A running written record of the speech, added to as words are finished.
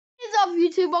up,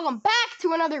 YouTube? Welcome back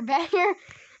to another banger.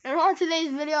 And on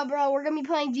today's video, bro, we're gonna be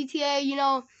playing GTA. You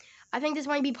know, I think this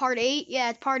might be part 8. Yeah,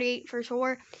 it's part 8 for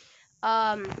sure.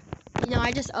 You know,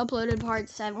 I just uploaded part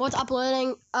 7. What's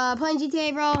uploading? Playing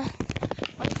GTA, bro.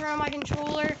 Let me turn on my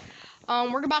controller.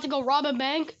 We're about to go rob a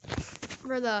bank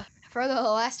for the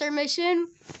Lester mission,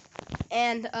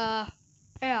 and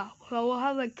yeah, so we'll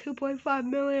have like 2.5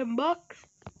 million bucks,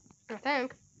 I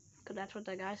think, because that's what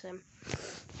the guy said.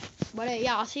 But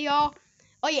yeah, I'll see y'all.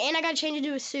 Oh yeah, and I gotta change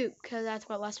into a suit because that's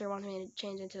what Lester wants me to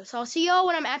change into. So I'll see y'all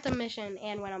when I'm at the mission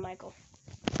and when I'm Michael.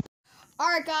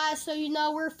 Alright guys, so you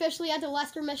know we're officially at the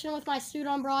Lester mission with my suit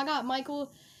on, bro. I got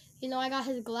Michael, you know, I got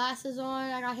his glasses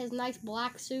on, I got his nice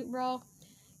black suit, bro.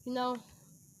 You know,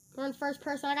 we're in first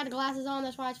person. I got the glasses on,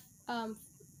 that's why it's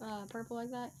purple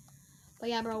like that. But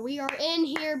yeah, bro, we are in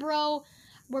here, bro.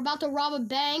 We're about to rob a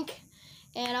bank.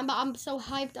 And I'm so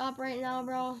hyped up right now,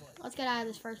 bro. Let's get out of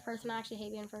this first person. I actually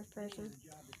hate being first person.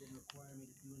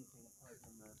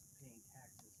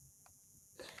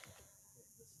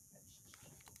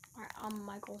 Alright, I'm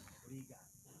Michael.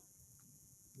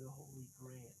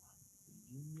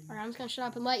 Alright, I'm just gonna shut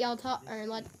up and let y'all talk, or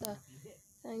let the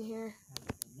thing here.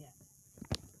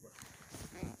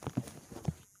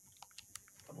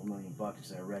 $2 million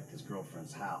bucks, I wrecked his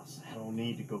girlfriend's house. I don't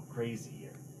need to go crazy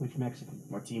here. Which Mexican?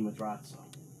 Martin Madrazo.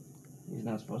 He's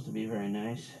not supposed to be very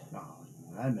nice. No,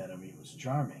 when I met him, he was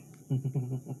charming.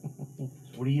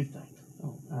 What do you think?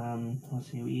 Oh, let's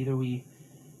see. Either we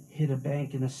hit a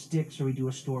bank in the sticks or we do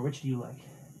a store. Which do you like?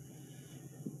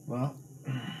 Well,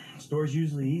 store's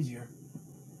usually easier.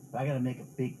 But I gotta make a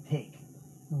big take.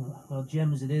 Oh, well,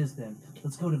 gems it is then.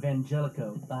 Let's go to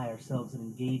Vangelico, buy ourselves an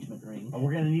engagement ring. Oh,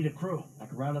 we're gonna need a crew. I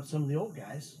can round up some of the old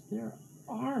guys. There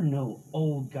are no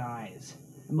old guys.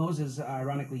 Moses,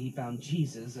 ironically, he found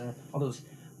Jesus. All those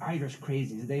Irish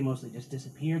crazies, they mostly just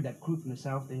disappeared. That crew from the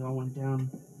south, they all went down.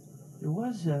 There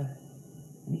was an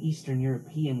Eastern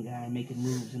European guy making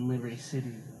moves in Liberty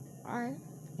City. Alright.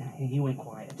 Yeah, he went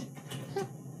quiet.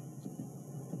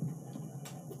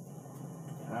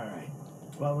 Alright.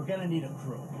 Well, we're gonna need a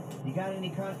crew. You got any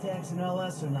contacts in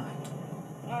LS or not?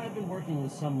 I've been working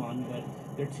with someone, but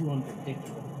they're too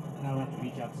unpredictable. And I'll have to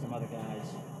reach out to some other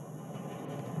guys.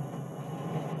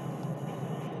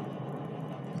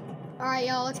 Alright,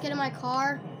 y'all, let's get in my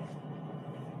car.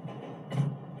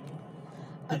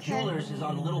 The jewelers is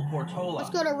on Little Portola. Let's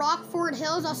go to Rockford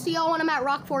Hills. I'll see y'all when I'm at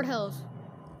Rockford Hills.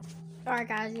 Alright,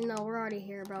 guys, you know, we're already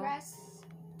here, bro.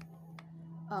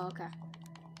 Oh, okay.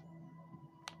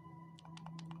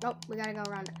 Nope, we gotta go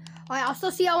around it. Alright, I'll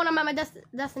still see y'all when I'm at my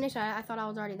destination. I thought I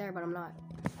was already there, but I'm not.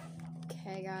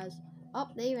 Okay, guys. Oh,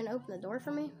 they even opened the door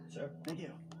for me? Sure, thank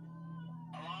you.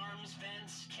 Alarms,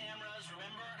 vents, cameras,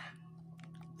 remember?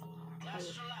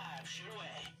 Glasses are live, shoot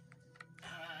away.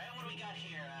 Alright, what do we got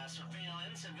here?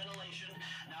 Surveillance and ventilation.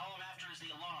 Now all I'm after is the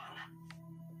alarm.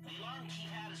 The alarm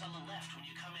keypad is on the left when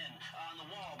you come in, on the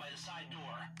wall by the side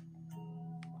door.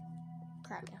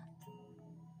 Crap, yeah.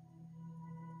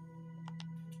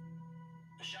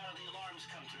 A shot of the alarms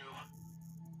come through.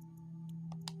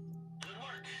 Good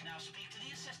work. Now speak to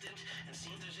the assistant and see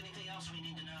if there's anything else we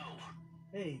need to know.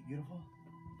 Hey, beautiful.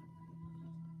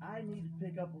 I need to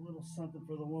pick up a little something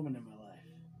for the woman in my life.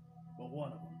 Well,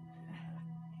 one of them.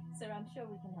 Sir, I'm sure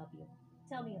we can help you.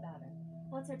 Tell me about her.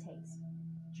 What's her taste?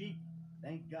 Cheap,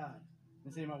 thank God.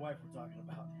 This ain't my wife we're talking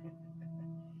about.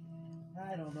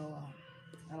 I don't know.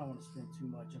 I don't want to spend too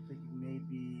much. I'm thinking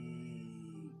maybe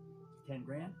 10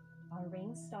 grand. Our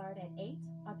rings start at 8.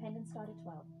 Our pendants start at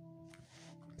 12.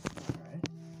 Alright.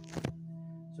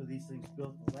 So these things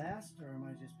built to last, or am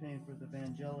I just paying for the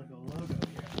Vangelico logo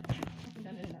here?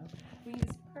 No. We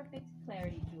use perfect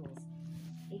clarity jewels.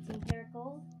 18 karat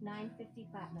gold, 950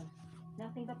 platinum.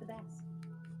 Nothing but the best.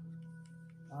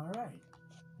 Alright.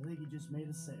 I think you just made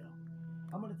a sale.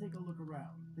 I'm gonna take a look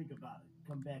around. Think about it.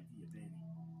 Come back to you, baby.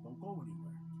 Don't go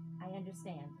anywhere. I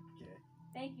understand. Okay.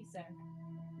 Thank you, sir.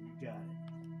 You got it.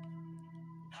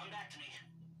 Come back to me.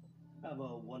 Have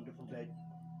a wonderful day.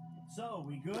 So,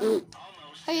 we good?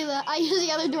 Almost. I used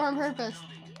the other door on purpose.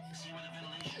 See where the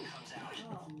ventilation comes out.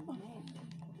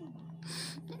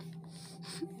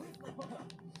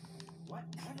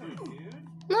 Whatever, dude.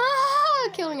 Ah,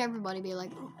 killing everybody, be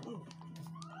like. Come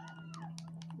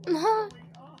on,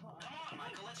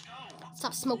 Michael, let's go.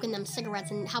 Stop smoking them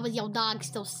cigarettes, and how is your dog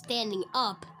still standing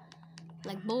up?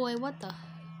 Like, boy, what the?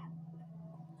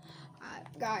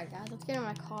 Alright, guys, let's get in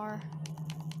my car.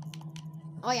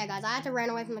 Oh yeah, guys, I had to run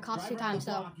away from the cops 2 times,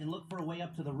 so. And look for a way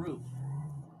up to the roof.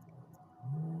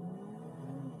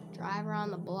 Drive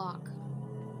around the block.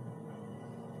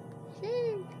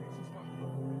 Sheesh.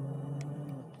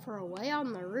 For a way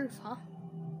on the roof, huh?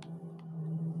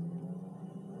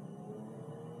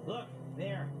 Look,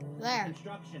 there. There.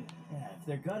 Construction. Yeah, if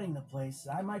they're gutting the place,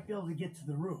 I might be able to get to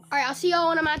the roof. All right, I'll see y'all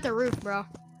when I'm at the roof, bro. All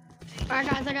right,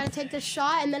 guys, I gotta take this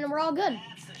shot, and then we're all good.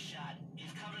 That's the shot.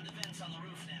 You've covered the vents on the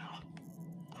roof now.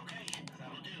 Okay,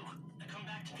 that'll do. Now come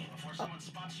back to me before someone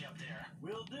spots you up there.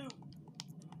 Will do.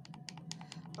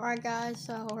 All right, guys,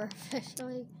 so we're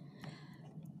officially.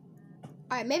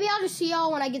 All right, maybe I'll just see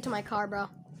y'all when I get to my car, bro.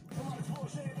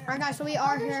 All right, guys, so we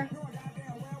are here.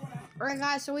 All right,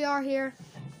 guys, so we are here.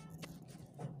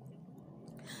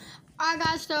 All right,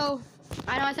 guys, so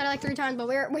I know I said it like 3 times, but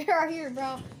we are here,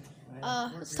 bro.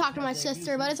 Let's talk to my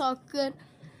sister, but it's all good.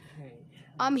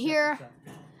 I'm here.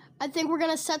 I think we're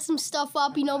gonna set some stuff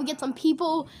up. You know, we get some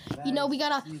people. You know, we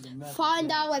gotta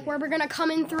find out like where we're gonna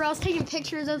come in through. I was taking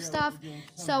pictures of stuff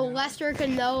so Lester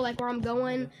can know like where I'm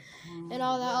going and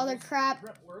all that other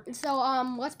crap. So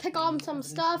let's pick on some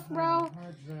stuff, bro.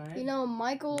 You know,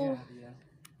 Michael.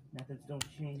 Methods don't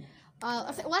change.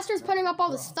 I think Lester's putting up all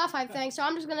the stuff, I think. So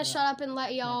I'm just gonna shut up and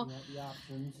let y'all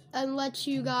and let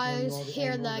you guys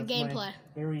hear the gameplay.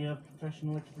 Area of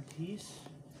professional expertise.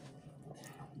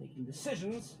 Making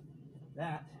decisions.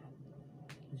 That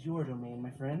is your domain,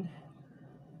 my friend.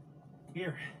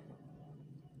 Here.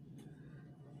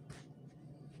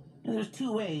 And there's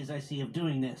 2 ways I see of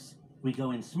doing this. We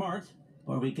go in smart,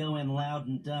 or we go in loud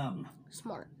and dumb.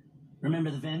 Smart.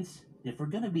 Remember the vents? If we're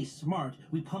gonna be smart,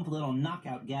 we pump a little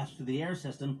knockout gas through the air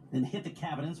system, then hit the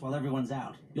cabinets while everyone's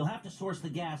out. You'll have to source the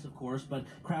gas, of course, but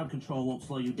crowd control won't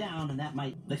slow you down, and that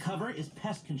might... The cover is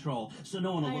pest control, so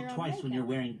no one will look twice when you're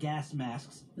wearing gas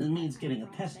masks. It means getting a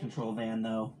pest control van,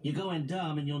 though. You go in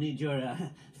dumb, and you'll need your,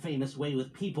 famous way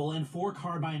with people and 4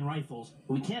 carbine rifles.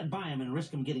 We can't buy them and risk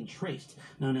them getting traced.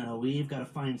 No, we've got to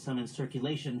find some in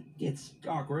circulation. It's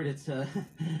awkward, it's,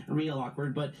 real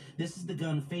awkward, but this is the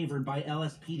gun favored by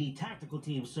LSPD tactical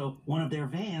teams, so one of their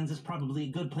vans is probably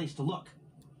a good place to look.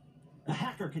 A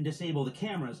hacker can disable the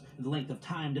cameras. The length of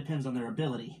time depends on their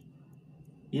ability.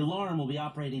 The alarm will be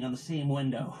operating on the same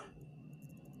window.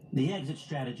 The exit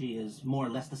strategy is more or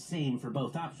less the same for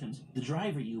both options. The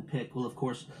driver you pick will, of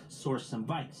course, source some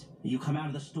bikes. You come out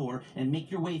of the store and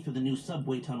make your way through the new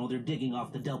subway tunnel they're digging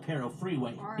off the Del Perro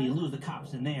freeway. You lose the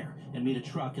cops in there and meet a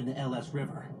truck in the LS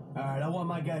River. All right, I want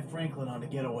my guy Franklin on the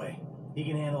getaway. He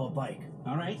can handle a bike.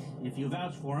 All right, if you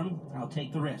vouch for him, I'll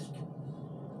take the risk.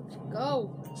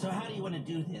 Go. So how do you want to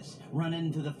do this? Run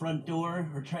into the front door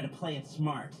or try to play it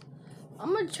smart?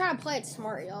 I'm gonna try to play it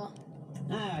smart, y'all.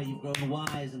 You've grown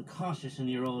wise and cautious in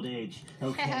your old age.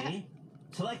 Okay.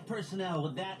 Select personnel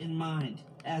with that in mind.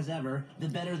 As ever, the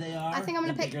better they are, I think I'm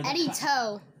gonna the pick bigger the Eddie cut.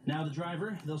 Toe. Now the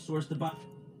driver, they'll source the bike.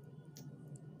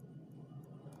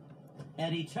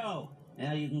 Eddie Toe.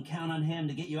 Now you can count on him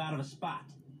to get you out of a spot.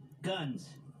 Guns.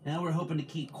 Now we're hoping to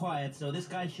keep quiet, so this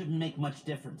guy shouldn't make much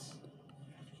difference.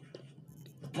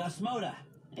 Gus Moda.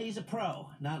 He's a pro.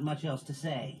 Not much else to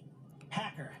say.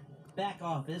 Hacker. Back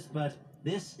office, but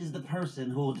this is the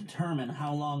person who will determine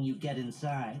how long you get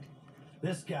inside.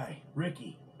 This guy,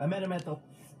 Ricky. I met him at the...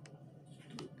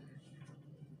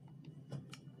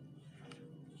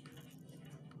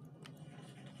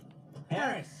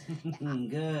 Harris.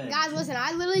 Good. Guys, listen,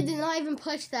 I literally did not even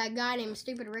push that guy named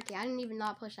Stupid Ricky. I didn't even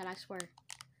not push that, I swear.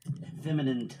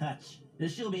 Feminine touch.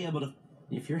 She'll be able to...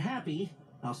 If you're happy,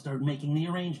 I'll start making the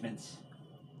arrangements.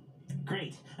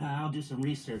 Great. I'll do some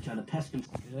research on the pest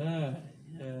control.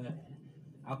 Good.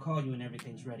 I'll call you when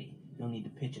everything's ready. You'll need to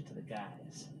pitch it to the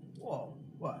guys. Whoa,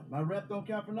 what? My rep don't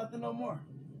count for nothing no more?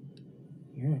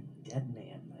 You're a dead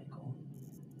man, Michael.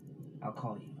 I'll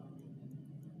call you.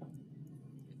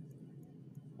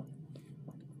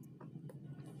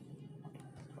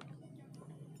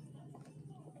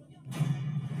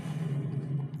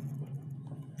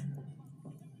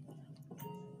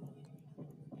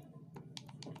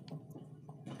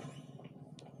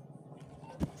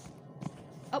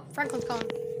 Oh, Franklin's calling.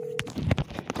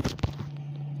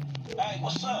 Hey,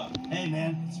 what's up? Hey,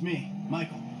 man, it's me,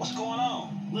 Michael. What's going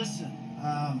on? Listen,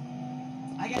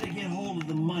 I gotta get hold of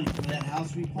the money for that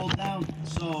house we pulled down,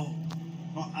 so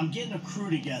I'm getting a crew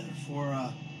together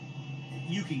for,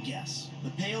 you can guess. The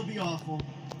pay will be awful,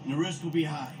 and the risk will be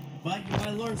high. But you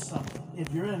might learn something,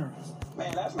 if you're interested.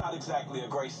 Man, that's not exactly a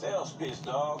great sales pitch,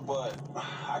 dog, but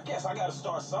I guess I gotta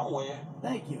start somewhere.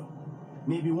 Thank you.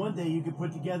 Maybe one day you could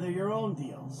put together your own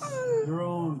deals, your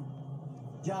own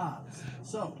jobs.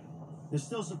 So, there's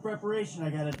still some preparation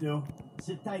I gotta do.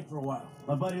 Sit tight for a while.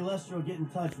 My buddy Lester will get in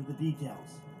touch with the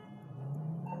details.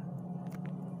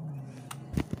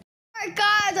 Alright,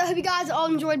 guys, I hope you guys all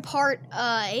enjoyed part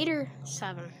 8 or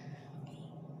 7.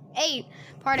 8.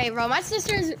 Part 8, bro. My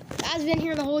sister has been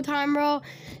here the whole time, bro.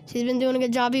 She's been doing a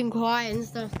good job being quiet and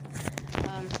stuff.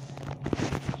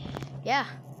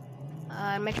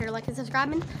 yeah. Make sure to like and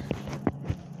subscribe. And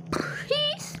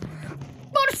peace.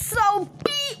 But so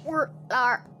be we're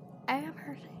I am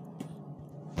her.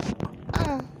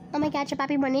 Oh my God, your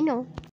papi bonino.